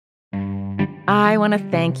I want to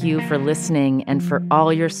thank you for listening and for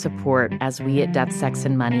all your support as we at Death, Sex,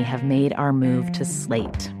 and Money have made our move to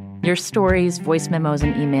Slate. Your stories, voice memos,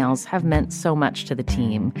 and emails have meant so much to the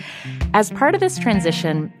team. As part of this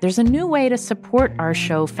transition, there's a new way to support our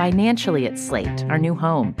show financially at Slate, our new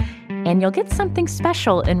home, and you'll get something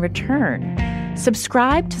special in return.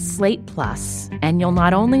 Subscribe to Slate Plus, and you'll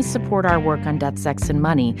not only support our work on Death, Sex, and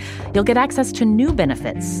Money, you'll get access to new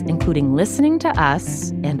benefits, including listening to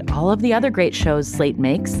us and all of the other great shows Slate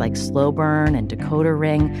makes, like Slow Burn and Decoder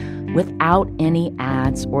Ring, without any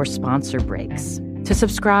ads or sponsor breaks. To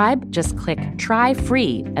subscribe, just click Try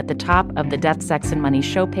Free at the top of the Death, Sex, and Money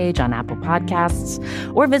show page on Apple Podcasts,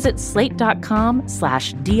 or visit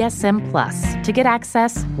slate.com/DSM Plus to get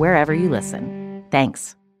access wherever you listen.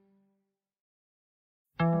 Thanks.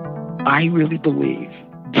 I really believe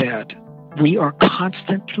that we are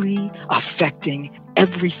constantly affecting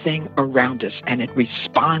everything around us, and it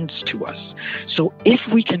responds to us. So if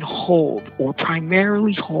we can hold, or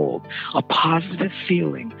primarily hold, a positive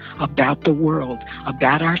feeling about the world,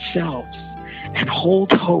 about ourselves, and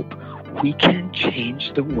hold hope, we can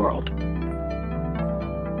change the world.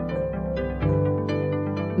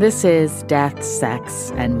 This is Death,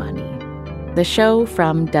 Sex, and Money, the show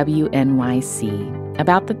from WNYC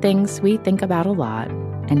about the things we think about a lot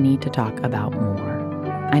and need to talk about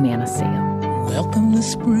more. I'm Anna Sale. Welcome to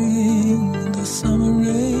spring, the summer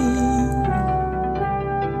rain,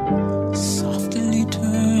 softly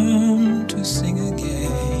turn to sing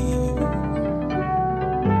again.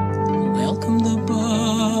 Welcome the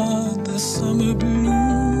bud, the summer blooming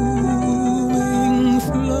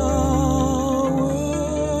flower.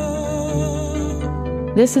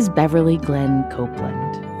 This is Beverly Glenn-Copeland,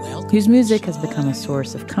 whose music has become a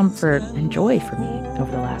source of comfort and joy for me over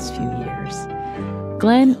the last few years.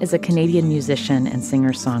 Glenn is a Canadian musician and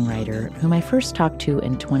singer-songwriter whom I first talked to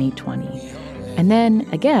in 2020, and then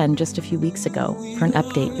again just a few weeks ago for an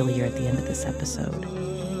update you'll hear at the end of this episode.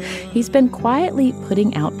 He's been quietly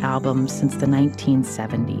putting out albums since the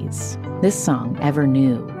 1970s. This song, Ever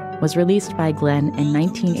New, was released by Glenn in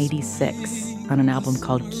 1986 on an album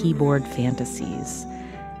called Keyboard Fantasies.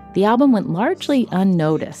 The album went largely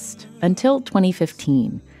unnoticed until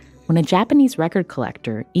 2015, when a Japanese record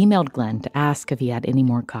collector emailed Glenn to ask if he had any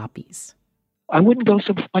more copies. I wouldn't go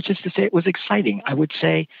so much as to say it was exciting. I would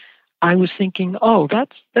say I was thinking, oh,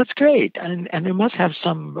 that's great. And there must have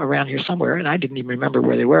some around here somewhere. And I didn't even remember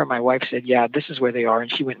where they were. My wife said, yeah, this is where they are.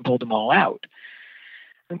 And she went and pulled them all out.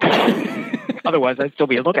 Otherwise, I'd still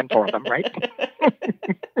be looking for them, right?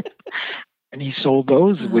 And he sold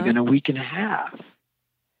those within a week and a half.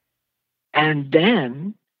 And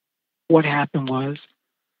then what happened was,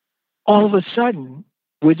 all of a sudden,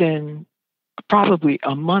 within probably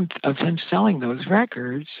a month of him selling those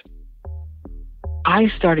records, I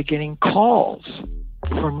started getting calls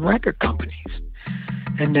from record companies.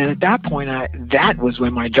 And then at that point, that was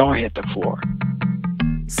when my jaw hit the floor.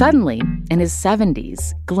 Suddenly, in his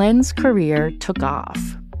 70s, Glenn's career took off.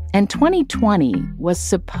 And 2020 was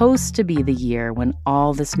supposed to be the year when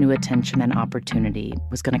all this new attention and opportunity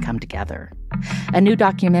was going to come together. A new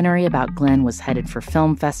documentary about Glenn was headed for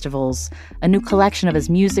film festivals, a new collection of his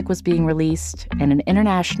music was being released, and an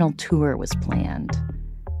international tour was planned.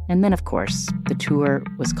 And then, of course, the tour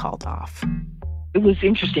was called off. It was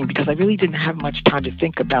interesting because I really didn't have much time to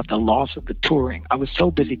think about the loss of the touring. I was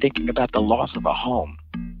so busy thinking about the loss of a home.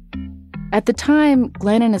 At the time,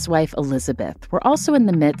 Glenn and his wife Elizabeth were also in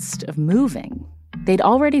the midst of moving. They'd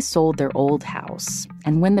already sold their old house,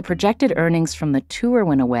 and when the projected earnings from the tour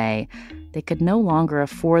went away, they could no longer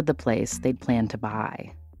afford the place they'd planned to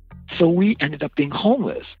buy. So we ended up being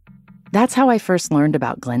homeless. That's how I first learned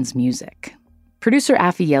about Glenn's music. Producer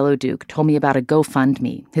Affy Yellowduke told me about a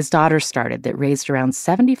GoFundMe his daughter started that raised around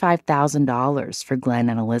 $75,000 for Glenn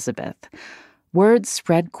and Elizabeth. Word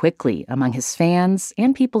spread quickly among his fans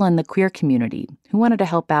and people in the queer community who wanted to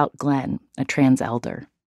help out Glenn, a trans elder.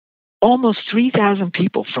 Almost 3,000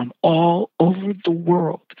 people from all over the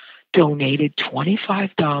world donated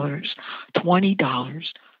 $25, $20,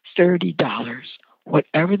 $30,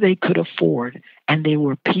 whatever they could afford. And they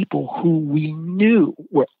were people who we knew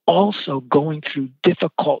were also going through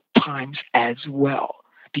difficult times as well,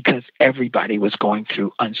 because everybody was going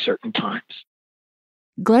through uncertain times.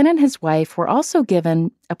 Glenn and his wife were also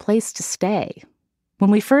given a place to stay.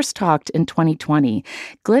 When we first talked in 2020,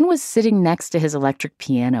 Glenn was sitting next to his electric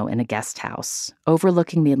piano in a guest house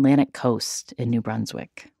overlooking the Atlantic coast in New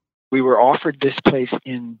Brunswick. We were offered this place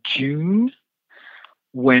in June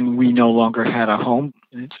when we no longer had a home.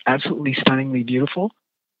 It's absolutely stunningly beautiful.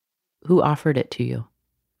 Who offered it to you?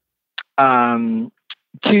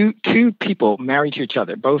 two people married to each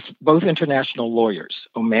other, both international lawyers,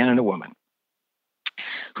 a man and a woman,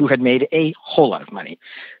 who had made a whole lot of money,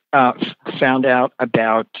 found out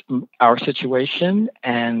about our situation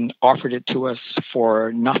and offered it to us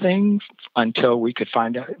for nothing until we could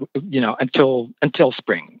find out, until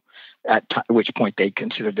spring, at which point they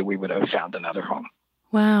considered that we would have found another home.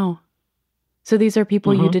 Wow. So these are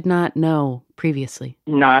people you did not know previously?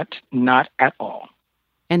 Not at all.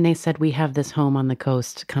 And they said, we have this home on the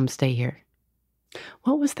coast. Come stay here.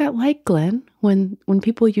 What was that like, Glenn, when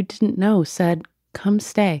people you didn't know said, come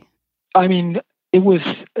stay? I mean, it was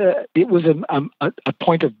a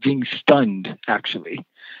point of being stunned, actually,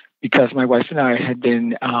 because my wife and I had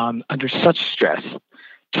been under such stress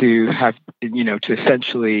to have, to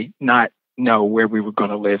essentially not know where we were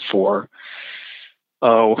going to live for,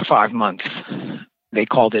 5 months. They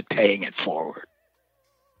called it paying it forward.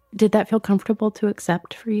 Did that feel comfortable to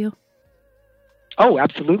accept for you? Oh,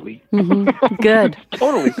 absolutely. Mm-hmm. Good.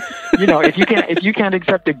 Totally. If you can't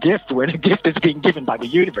accept a gift when a gift is being given by the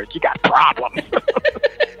universe, you got problems.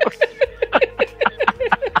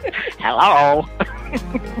 Hello.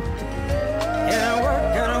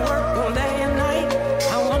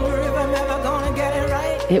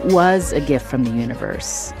 It was a gift from the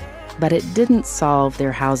universe, but it didn't solve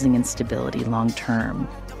their housing instability long term,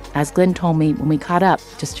 as Glenn told me when we caught up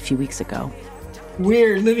just a few weeks ago.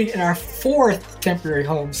 We're living in our 4th temporary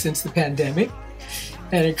home since the pandemic,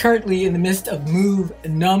 and are currently in the midst of move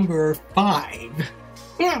number 5.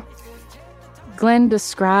 Glenn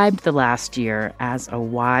described the last year as a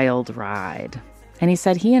wild ride, and he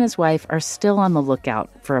said he and his wife are still on the lookout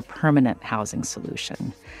for a permanent housing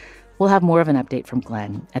solution. We'll have more of an update from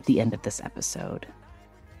Glenn at the end of this episode.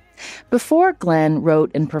 Before Glenn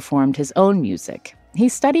wrote and performed his own music, he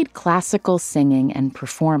studied classical singing and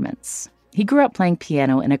performance. He grew up playing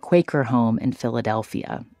piano in a Quaker home in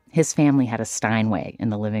Philadelphia. His family had a Steinway in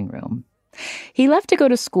the living room. He left to go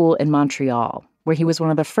to school in Montreal, where he was one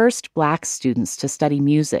of the first Black students to study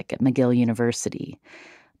music at McGill University.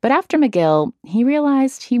 But after McGill, he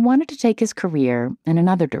realized he wanted to take his career in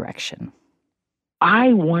another direction.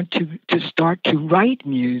 I want to start to write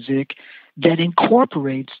music that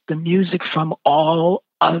incorporates the music from all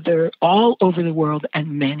over the world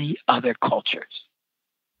and many other cultures.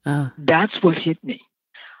 That's what hit me.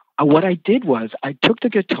 What I did was I took the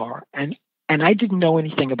guitar and I didn't know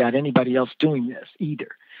anything about anybody else doing this either.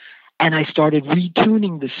 And I started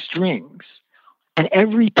retuning the strings, and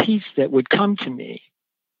every piece that would come to me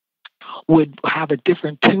would have a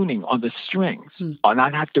different tuning on the strings, and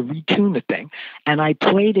I'd have to retune the thing. And I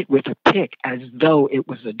played it with a pick as though it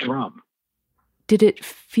was a drum. Do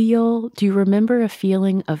you remember a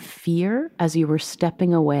feeling of fear as you were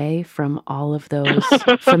stepping away from all of those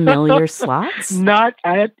familiar slots? Not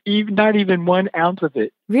even 1 ounce of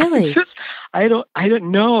it. Really? I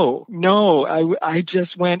don't know. No, I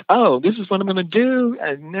just went, oh, this is what I'm going to do.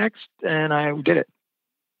 And next, and I did it.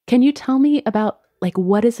 Can you tell me about,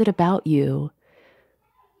 what is it about you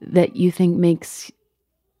that you think makes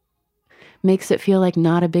it feel like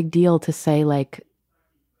not a big deal to say,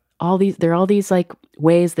 there are all these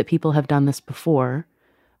ways that people have done this before,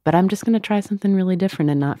 but I'm just going to try something really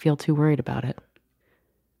different and not feel too worried about it?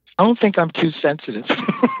 I don't think I'm too sensitive.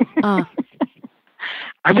 I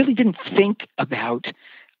really didn't think about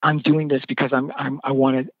I'm doing this because I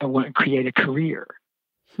want to create a career.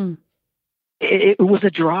 It was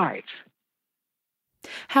a drive.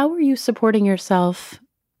 How were you supporting yourself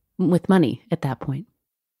with money at that point?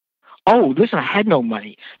 Oh, listen, I had no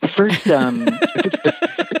money. The first,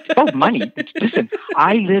 money. Listen,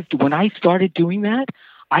 when I started doing that,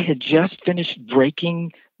 I had just finished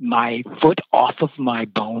breaking my foot off of my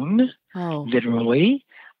bone, literally.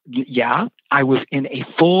 Yeah, I was in a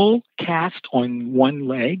full cast on one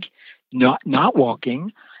leg, not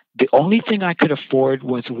walking. The only thing I could afford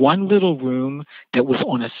was one little room that was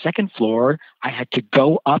on a 2nd floor. I had to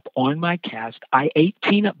go up on my cast. I ate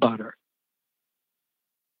peanut butter.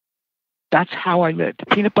 That's how I lived.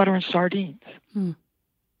 Peanut butter and sardines.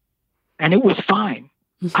 And it was fine.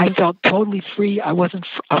 I felt totally free. I wasn't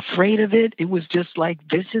afraid of it. It was just like,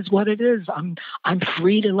 this is what it is. I'm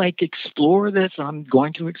free to explore this. I'm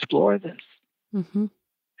going to explore this. Mm-hmm.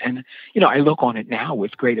 And, I look on it now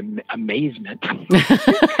with great amazement.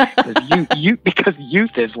 because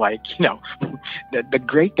youth is the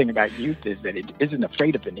great thing about youth is that it isn't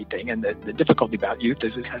afraid of anything. And the difficulty about youth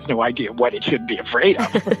is it has no idea what it should be afraid of.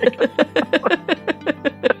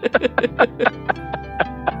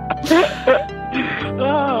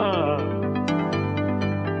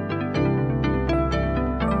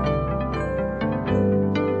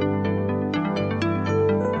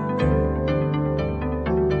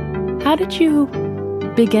 did you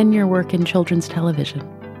begin your work in children's television?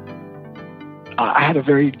 I had a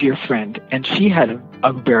very dear friend, and she had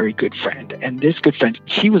a very good friend. And this good friend,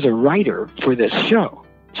 she was a writer for this show.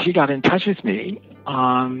 She got in touch with me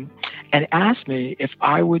and asked me if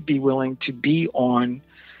I would be willing to be on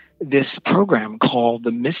this program called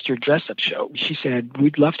the Mr. Dress-Up Show. She said,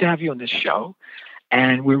 we'd love to have you on this show,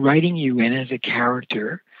 and we're writing you in as a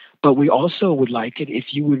character, but we also would like it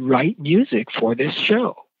if you would write music for this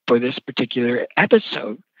show, for this particular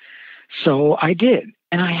episode. So I did.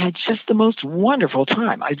 And I had just the most wonderful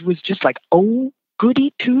time. I was just like, oh,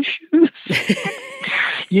 goody two-shoes.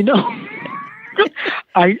 You know,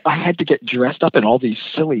 I had to get dressed up in all these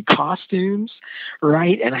silly costumes,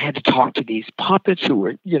 right? And I had to talk to these puppets who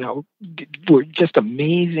were, you know, were just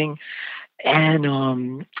amazing.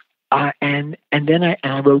 And then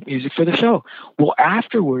I wrote music for the show. Well,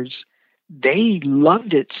 afterwards, they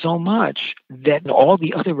loved it so much that all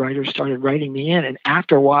the other writers started writing me in. And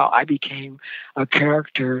after a while, I became a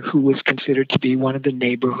character who was considered to be one of the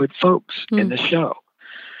neighborhood folks in the show.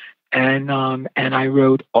 And I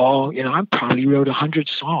wrote I probably wrote 100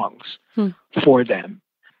 songs for them.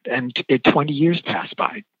 And 20 years passed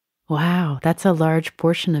by. Wow, that's a large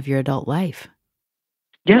portion of your adult life.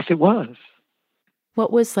 Yes, it was.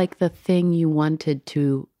 What was like the thing you wanted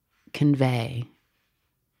to convey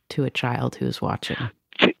to a child who's watching?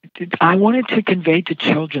 I wanted to convey to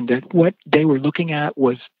children that what they were looking at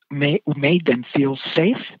was made them feel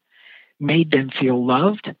safe, made them feel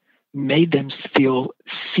loved, made them feel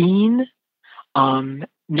seen,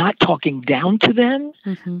 not talking down to them,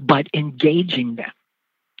 but engaging them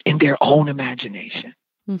in their own imagination.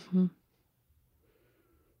 Mm-hmm.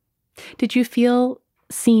 Did you feel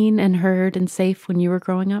seen and heard and safe when you were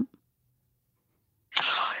growing up?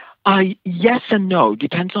 Yes and no.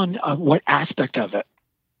 Depends on what aspect of it.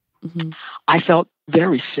 Mm-hmm. I felt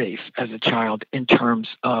very safe as a child in terms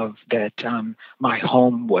of that my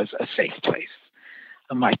home was a safe place.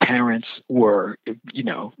 My parents were,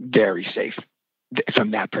 very safe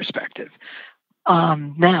from that perspective.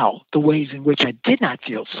 Now, the ways in which I did not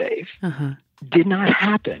feel safe did not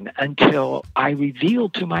happen until I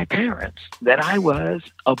revealed to my parents that I was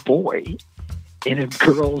a boy in a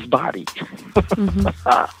girl's body.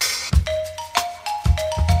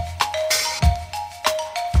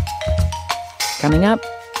 Coming up,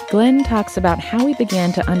 Glenn talks about how he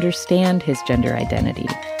began to understand his gender identity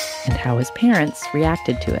and how his parents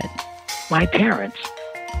reacted to it. My parents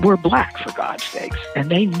were Black, for God's sakes, and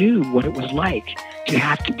they knew what it was like to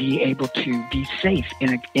have to be able to be safe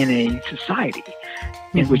in a society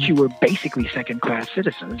in which you were basically second-class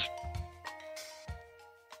citizens.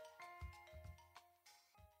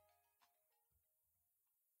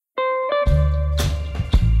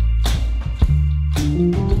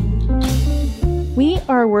 We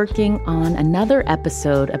are working on another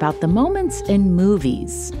episode about the moments in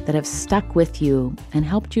movies that have stuck with you and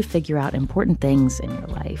helped you figure out important things in your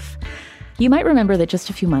life. You might remember that just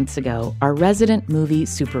a few months ago, our resident movie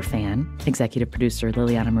superfan, executive producer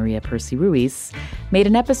Liliana Maria Percy Ruiz, made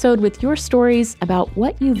an episode with your stories about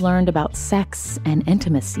what you've learned about sex and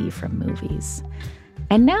intimacy from movies.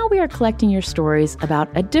 And now we are collecting your stories about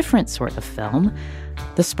a different sort of film,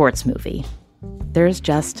 the sports movie. There's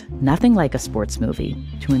just nothing like a sports movie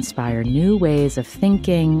to inspire new ways of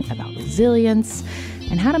thinking about resilience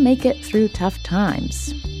and how to make it through tough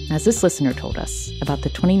times, as this listener told us about the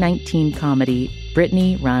 2019 comedy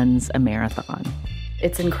Brittany Runs a Marathon.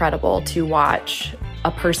 It's incredible to watch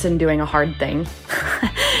a person doing a hard thing,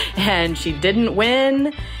 and she didn't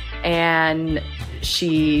win, and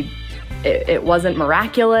it wasn't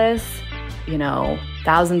miraculous,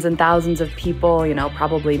 thousands and thousands of people,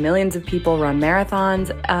 probably millions of people run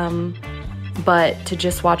marathons. But to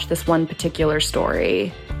just watch this one particular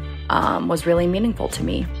story was really meaningful to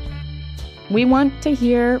me. We want to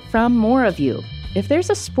hear from more of you. If there's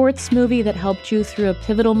a sports movie that helped you through a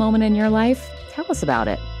pivotal moment in your life, tell us about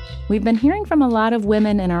it. We've been hearing from a lot of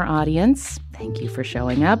women in our audience. Thank you for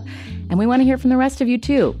showing up. And we want to hear from the rest of you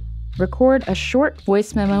too. Record a short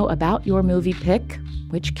voice memo about your movie pick,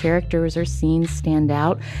 which characters or scenes stand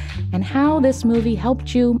out, and how this movie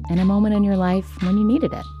helped you in a moment in your life when you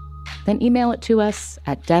needed it. Then email it to us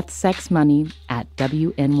at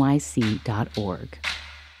deathsexmoney@wnyc.org.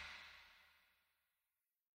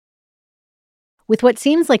 With what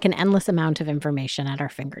seems like an endless amount of information at our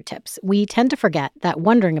fingertips, we tend to forget that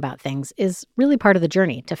wondering about things is really part of the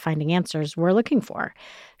journey to finding answers we're looking for.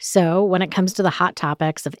 So when it comes to the hot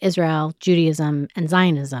topics of Israel, Judaism, and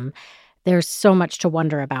Zionism, there's so much to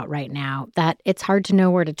wonder about right now that it's hard to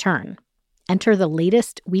know where to turn. Enter the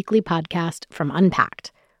latest weekly podcast from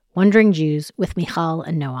Unpacked, Wondering Jews with Michal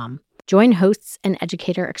and Noam. Join hosts and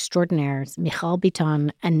educator extraordinaires Michal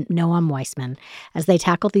Biton and Noam Weissman as they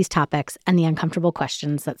tackle these topics and the uncomfortable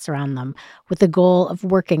questions that surround them with the goal of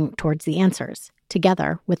working towards the answers,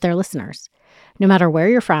 together with their listeners. No matter where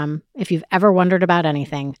you're from, if you've ever wondered about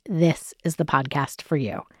anything, this is the podcast for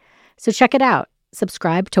you. So check it out.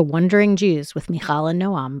 Subscribe to Wondering Jews with Michal and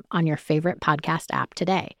Noam on your favorite podcast app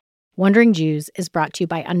today. Wondering Jews is brought to you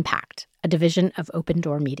by Unpacked, a division of Open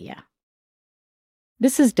Door Media.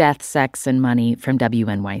 This is Death, Sex, and Money from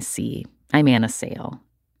WNYC. I'm Anna Sale.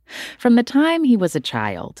 From the time he was a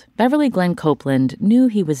child, Beverly Glenn-Copeland knew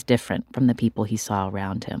he was different from the people he saw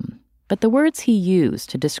around him. But the words he used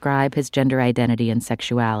to describe his gender identity and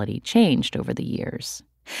sexuality changed over the years.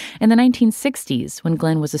 In the 1960s, when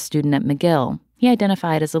Glenn was a student at McGill, he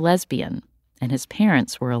identified as a lesbian, and his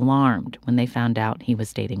parents were alarmed when they found out he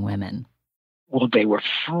was dating women. Well, they were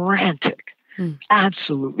frantic,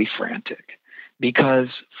 absolutely frantic, because,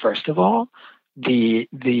 first of all, the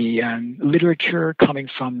literature coming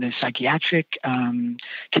from the psychiatric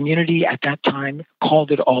community at that time called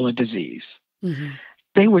it all a disease. Mm-hmm.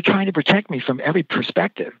 They were trying to protect me from every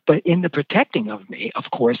perspective, but in the protecting of me, of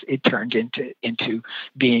course, it turned into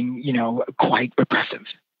being, quite repressive.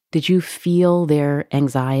 Did you feel their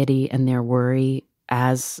anxiety and their worry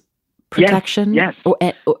as protection? Yes.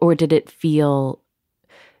 Or did it feel...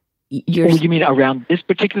 you mean around this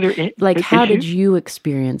particular how issue? did you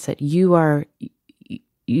experience it? You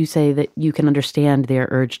say that you can understand their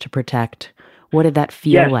urge to protect. What did that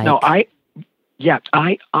feel like?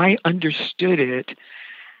 I understood it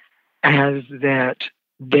as that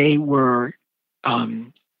they were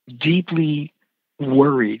deeply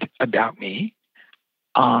worried about me,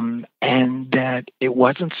 and that it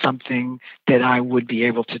wasn't something that I would be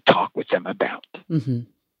able to talk with them about. Mm-hmm.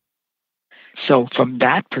 So from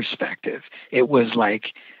that perspective, it was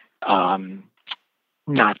like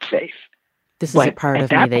not safe. This is a part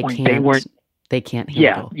of me they can't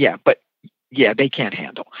handle. They can't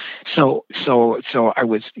handle. So I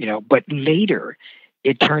was, but later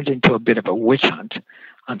it turned into a bit of a witch hunt,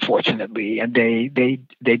 unfortunately, and they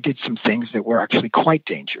did some things that were actually quite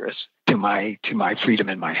dangerous to my freedom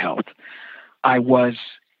and my health. I was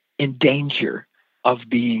in danger of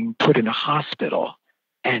being put in a hospital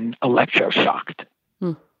and electroshocked.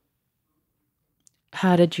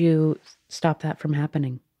 How did you stop that from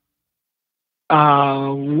happening?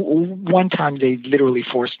 One time they literally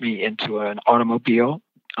forced me into an automobile,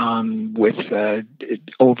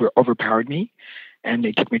 overpowered me, and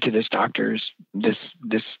they took me to this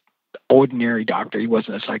ordinary doctor. He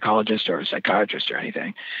wasn't a psychologist or a psychiatrist or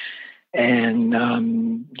anything. And,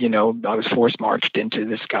 I was force marched into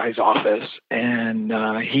this guy's office, and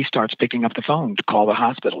he starts picking up the phone to call the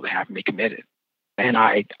hospital to have me committed. And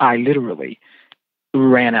I literally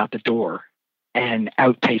ran out the door and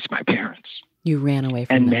outpaced my parents. You ran away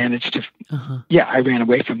from them? And managed to... I ran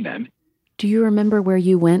away from them. Do you remember where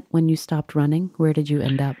you went when you stopped running? Where did you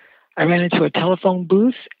end up? I ran into a telephone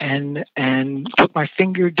booth and took my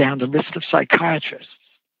finger down the list of psychiatrists.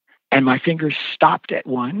 And my finger stopped at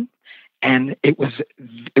one, and it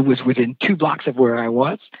was within 2 blocks of where I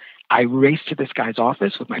was. I raced to this guy's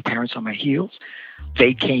office with my parents on my heels.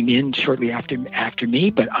 They came in shortly after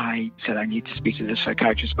me, but I said I need to speak to the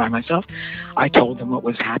psychiatrist by myself. I told him what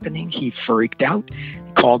was happening. He freaked out,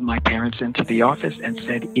 called my parents into the office and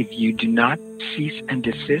said, if you do not cease and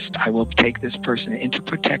desist, I will take this person into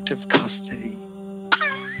protective custody.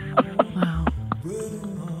 Wow.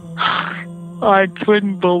 I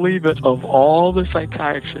couldn't believe it. Of all the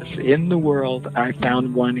psychiatrists in the world, I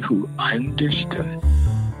found one who understood.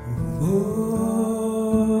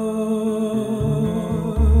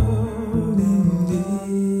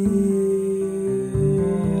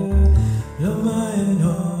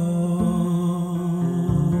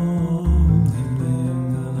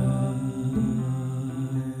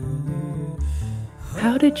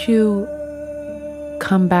 How did you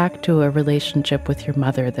come back to a relationship with your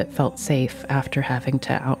mother that felt safe after having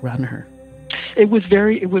to outrun her? It was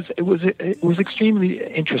extremely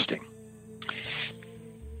interesting.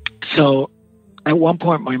 So at one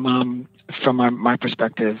point, my mom, from my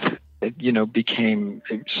perspective, became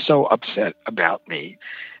so upset about me.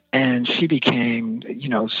 And she became,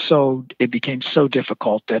 it became so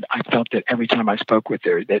difficult that I felt that every time I spoke with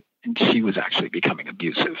her, that she was actually becoming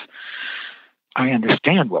abusive. I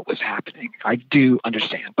understand what was happening. I do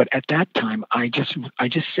understand. But at that time, I just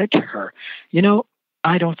said to her,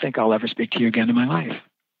 I don't think I'll ever speak to you again in my life.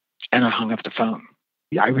 And I hung up the phone.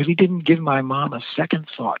 I really didn't give my mom a second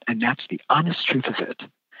thought, and that's the honest truth of it.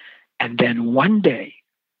 And then one day,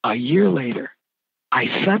 a year later, I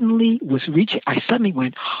suddenly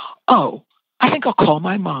went, oh, I think I'll call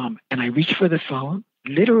my mom. And I reached for the phone.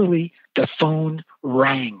 Literally, the phone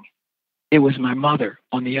rang. It was my mother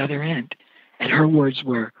on the other end. And her words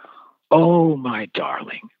were, "Oh, my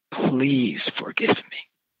darling, please forgive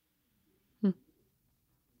me."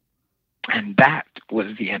 And that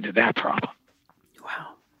was the end of that problem. Wow.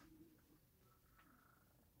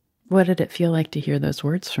 What did it feel like to hear those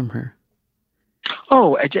words from her?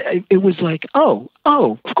 Oh, it was like, oh,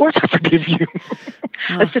 of course I forgive you.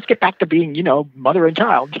 Let's just get back to being, mother and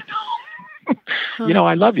child.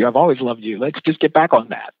 I love you. I've always loved you. Let's just get back on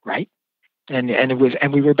that, right? And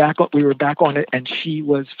we were back on it. And she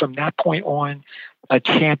was, from that point on, a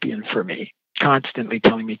champion for me, constantly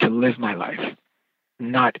telling me to live my life,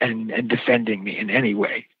 not and defending me in any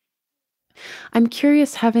way. I'm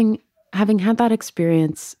curious, having had that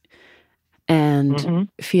experience and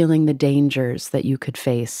feeling the dangers that you could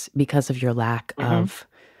face because of your lack of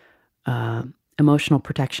emotional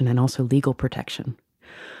protection and also legal protection.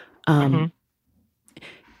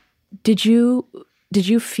 Did you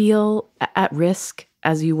feel at risk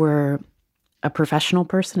as you were a professional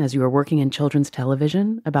person, as you were working in children's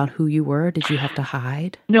television, about who you were? Did you have to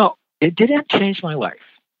hide? No, it didn't change my life.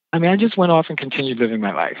 I mean, I just went off and continued living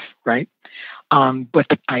my life, right?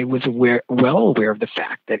 But I was well aware of the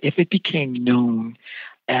fact that if it became known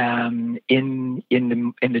in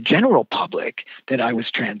the general public that I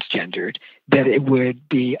was transgendered, that it would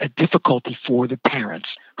be a difficulty for the parents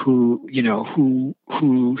who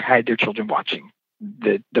had their children watching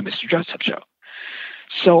the Mr. Dress-Up show.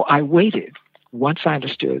 So I waited. Once I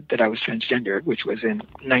understood that I was transgendered, which was in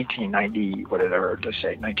 1990, what did I heard to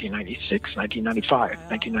say, 1996,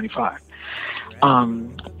 1995.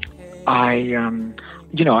 I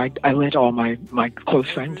let all my close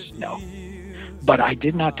friends know, but I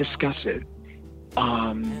did not discuss it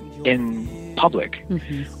in public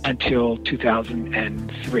until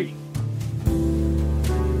 2003.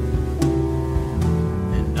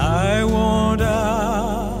 And I won't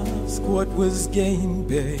ask what was gained,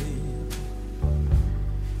 babe,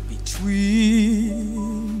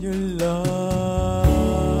 between your love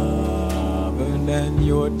and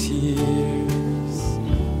your tears.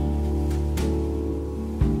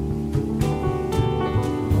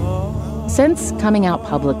 Since coming out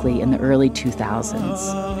publicly in the early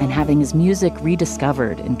 2000s and having his music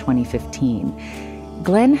rediscovered in 2015,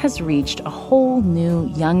 Glenn has reached a whole new,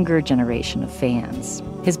 younger generation of fans.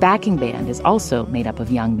 His backing band is also made up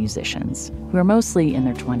of young musicians who are mostly in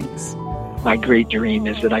their 20s. My great dream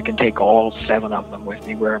is that I can take all 7 of them with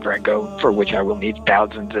me wherever I go, for which I will need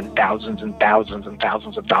thousands and thousands and thousands and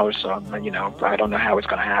thousands of dollars. So, I don't know how it's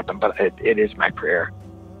going to happen, but it is my prayer.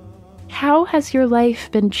 How has your life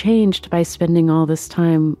been changed by spending all this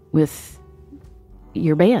time with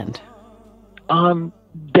your band?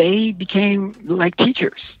 They became like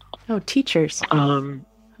teachers. Oh, teachers.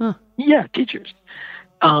 Yeah, teachers.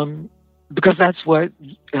 Because that's what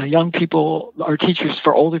young people are teachers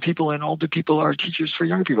for older people, and older people are teachers for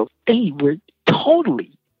younger people. They were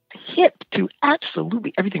totally hip to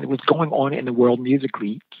absolutely everything that was going on in the world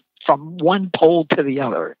musically, from one pole to the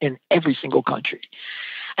other in every single country.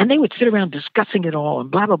 And they would sit around discussing it all and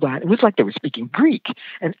blah, blah, blah. It was like they were speaking Greek.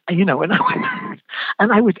 And I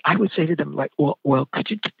would say to them, like, well, could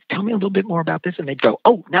you tell me a little bit more about this? And they'd go,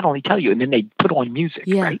 oh, not only tell you, and then they'd put on music,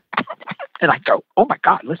 right? And I'd go, oh my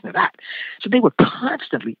God, listen to that. So they were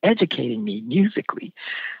constantly educating me musically.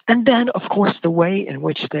 And then, of course, the way in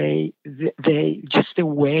which they just the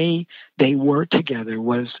way they were together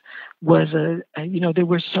was they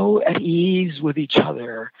were so at ease with each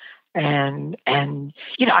other. And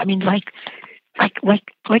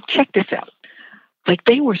check this out. Like,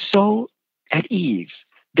 they were so at ease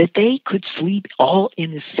that they could sleep all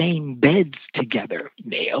in the same beds together,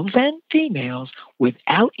 males and females,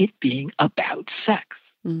 without it being about sex.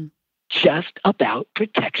 Just about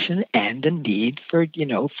protection and the need for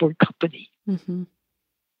company.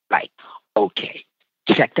 Like, okay,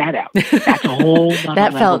 check that out. That's a whole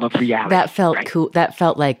other level of reality. That felt cool. That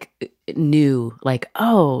felt like new, like,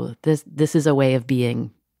 oh, this is a way of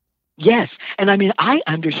being. Yes. And I mean, I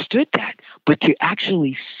understood that, but to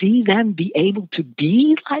actually see them be able to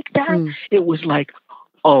be like that, it was like,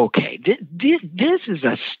 okay, this is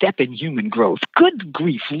a step in human growth. Good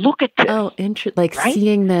grief, look at this. Oh, like, right?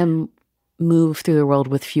 Seeing them move through the world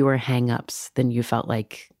with fewer hang-ups than you felt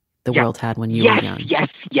like the world had when you were young. Yes,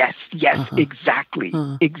 exactly.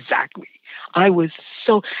 Exactly. I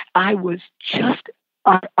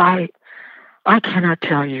cannot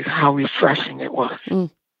tell you how refreshing it was.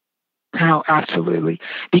 How absolutely,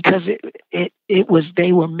 because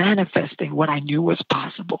they were manifesting what I knew was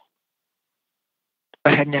possible,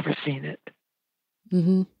 but had never seen it.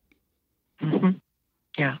 Mm-hmm.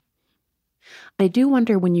 Yeah. I do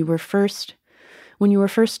wonder, when you were first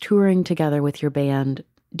touring together with your band,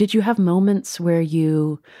 did you have moments where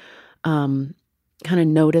you kind of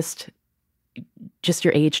noticed just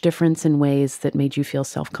your age difference in ways that made you feel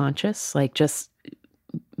self-conscious, like just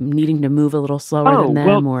needing to move a little slower than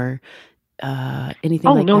them, or anything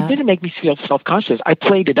like that? Oh, no, it didn't make me feel self-conscious. I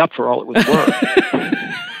played it up for all it was worth.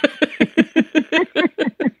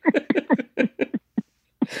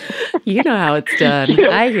 You know how it's done.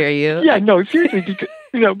 I hear you. Yeah, no, seriously,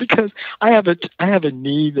 because I have a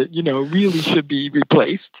knee that, really should be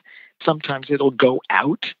replaced. Sometimes it'll go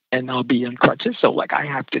out and I'll be on crutches. So like I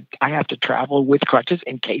have to travel with crutches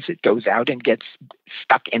in case it goes out and gets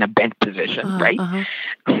stuck in a bent position, right? Uh-huh.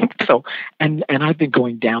 So and I've been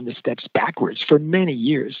going down the steps backwards for many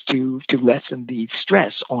years to lessen the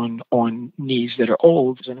stress on knees that are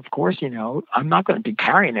old. And of course, I'm not going to be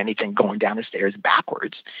carrying anything going down the stairs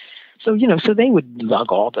backwards. So, so they would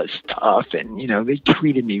lug all the stuff, and, they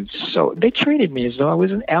treated me as though I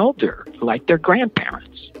was an elder, like their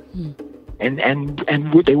grandparents. And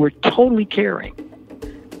they were totally caretaking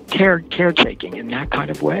in that kind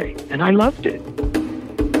of way. And I loved it.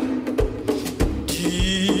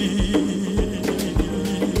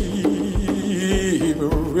 Deep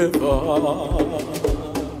river,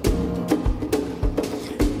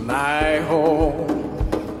 my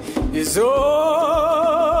home is over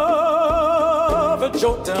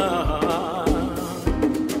Jordan.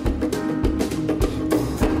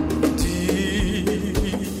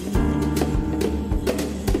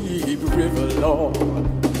 River, Lord,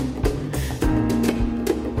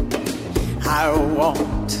 I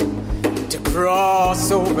want to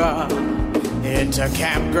cross over into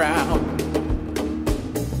campground.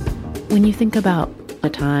 When you think about a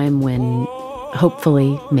time when,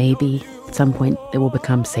 hopefully, maybe, at some point, it will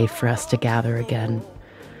become safe for us to gather again.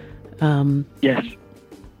 Yes.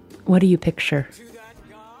 What do you picture?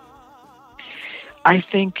 I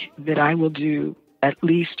think that I will do at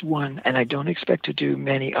least one, and I don't expect to do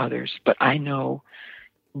many others, but I know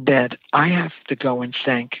that I have to go and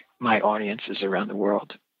thank my audiences around the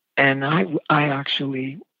world. And I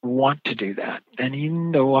actually want to do that. And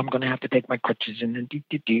even though I'm going to have to take my crutches and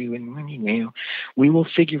we will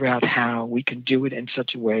figure out how we can do it in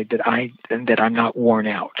such a way that I'm not worn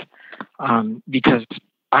out. Because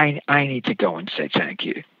I need to go and say thank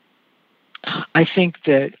you. I think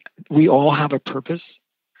that we all have a purpose.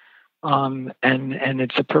 And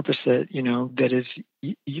it's a purpose that, that is,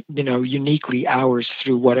 uniquely ours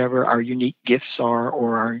through whatever our unique gifts are,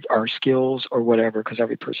 or our skills or whatever, because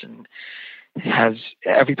every person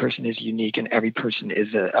is unique, and every person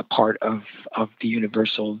is a part of the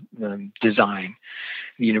universal design.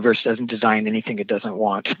 The universe doesn't design anything it doesn't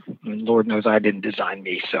want. And Lord knows I didn't design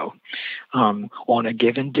me. So on a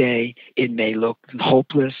given day, it may look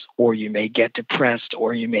hopeless, or you may get depressed,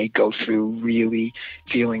 or you may go through really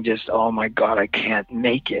feeling just, oh my God, I can't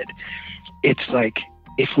make it. It's like,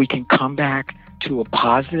 if we can come back to a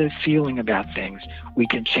positive feeling about things, we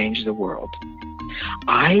can change the world.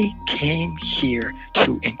 I came here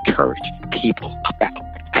to encourage people about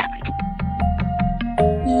that.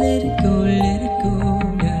 Let it go, yeah.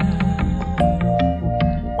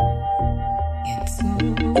 It's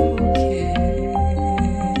okay.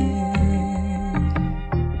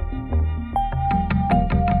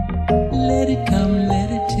 Let it come,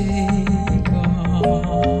 let it take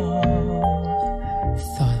all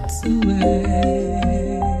thoughts away.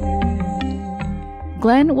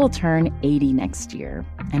 Glenn will turn 80 next year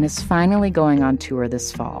and is finally going on tour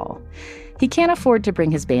this fall. He can't afford to bring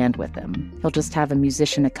his band with him. He'll just have a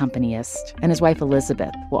musician accompanist, and his wife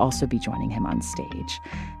Elizabeth will also be joining him on stage.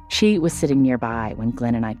 She was sitting nearby when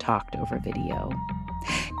Glenn and I talked over video.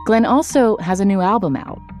 Glenn also has a new album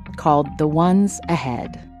out called The Ones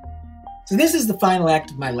Ahead. So this is the final act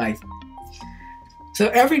of my life. So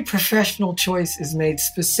every professional choice is made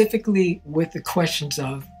specifically with the questions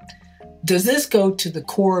of, does this go to the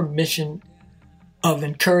core mission of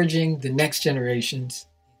encouraging the next generations?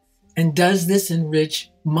 And does this enrich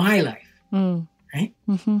my life? Right?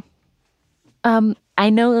 Mm-hmm. I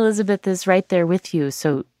know Elizabeth is right there with you.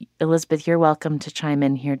 So, Elizabeth, you're welcome to chime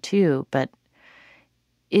in here too. But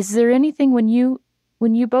is there anything when you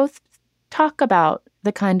both talk about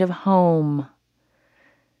the kind of home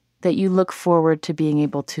that you look forward to being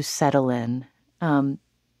able to settle in,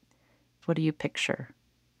 what do you picture?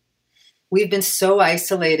 We've been so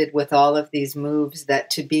isolated with all of these moves that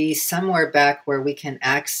to be somewhere back where we can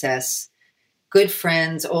access good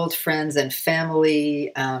friends, old friends, and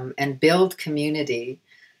family, and build community,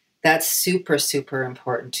 that's super, super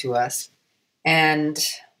important to us. And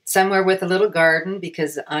somewhere with a little garden,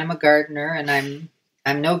 because I'm a gardener and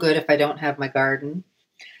I'm no good if I don't have my garden.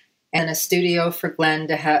 And a studio for Glenn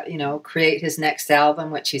to have, create his next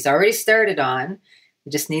album, which he's already started on.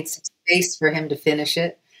 He just needs some space for him to finish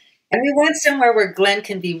it. And we want somewhere where Glenn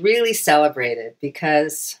can be really celebrated,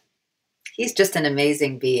 because he's just an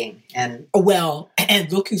amazing being. And well,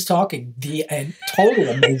 and look who's talking, the total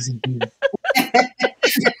amazing being.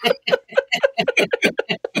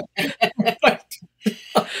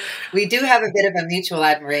 We do have a bit of a mutual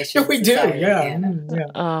admiration. We do, yeah.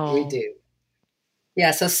 Oh. We do.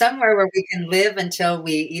 Yeah, so somewhere where we can live until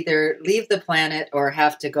we either leave the planet or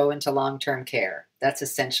have to go into long-term care. That's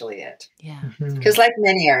essentially it. Yeah. Because like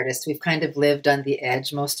many artists, we've kind of lived on the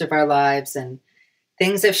edge most of our lives, and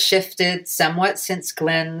things have shifted somewhat since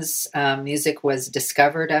Glenn's music was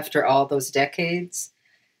discovered after all those decades.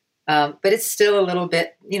 But it's still a little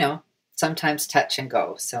bit, sometimes touch and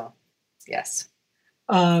go. So, yes.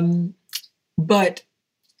 But,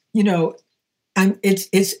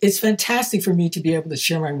 it's fantastic for me to be able to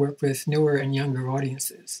share my work with newer and younger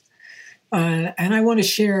audiences. And I want to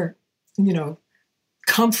share,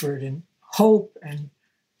 comfort and hope and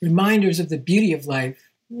reminders of the beauty of life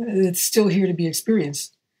that's still here to be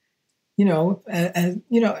experienced.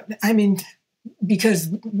 Because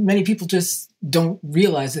many people just don't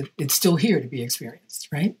realize that it's still here to be experienced,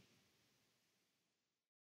 right?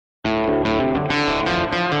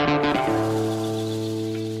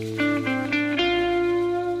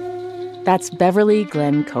 That's Beverly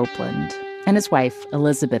Glenn-Copeland and his wife,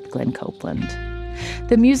 Elizabeth Glenn-Copeland.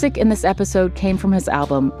 The music in this episode came from his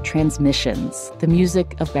album Transmissions, the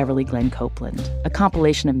music of Beverly Glenn-Copeland, a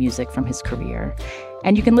compilation of music from his career.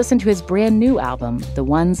 And you can listen to his brand new album, The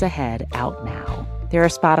Ones Ahead, out now. There are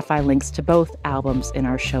Spotify links to both albums in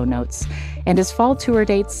our show notes, and his fall tour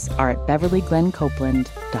dates are at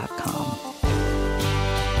beverlyglencopeland.com.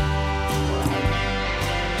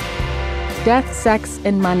 Death, Sex,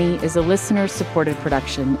 and Money is a listener-supported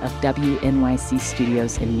production of WNYC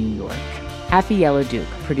Studios in New York. Afi Yellow-Duke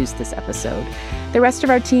produced this episode. The rest of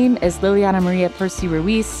our team is Liliana Maria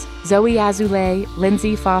Percy-Ruiz, Zoe Azulay,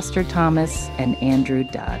 Lindsay Foster-Thomas, and Andrew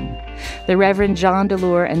Dunn. The Reverend John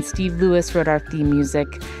DeLure and Steve Lewis wrote our theme music.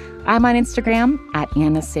 I'm on Instagram at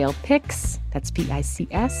AnnaSalePics, that's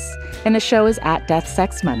P-I-C-S, and the show is at Death,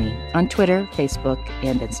 Sex, Money on Twitter, Facebook,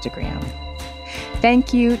 and Instagram.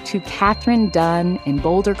 Thank you to Catherine Dunn in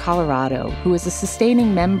Boulder, Colorado, who is a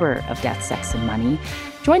sustaining member of Death, Sex, and Money.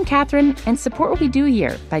 Join Catherine and support what we do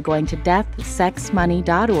here by going to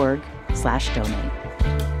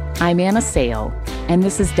deathsexmoney.org/donate. I'm Anna Sale, and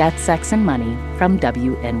this is Death, Sex, and Money from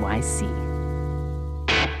WNYC.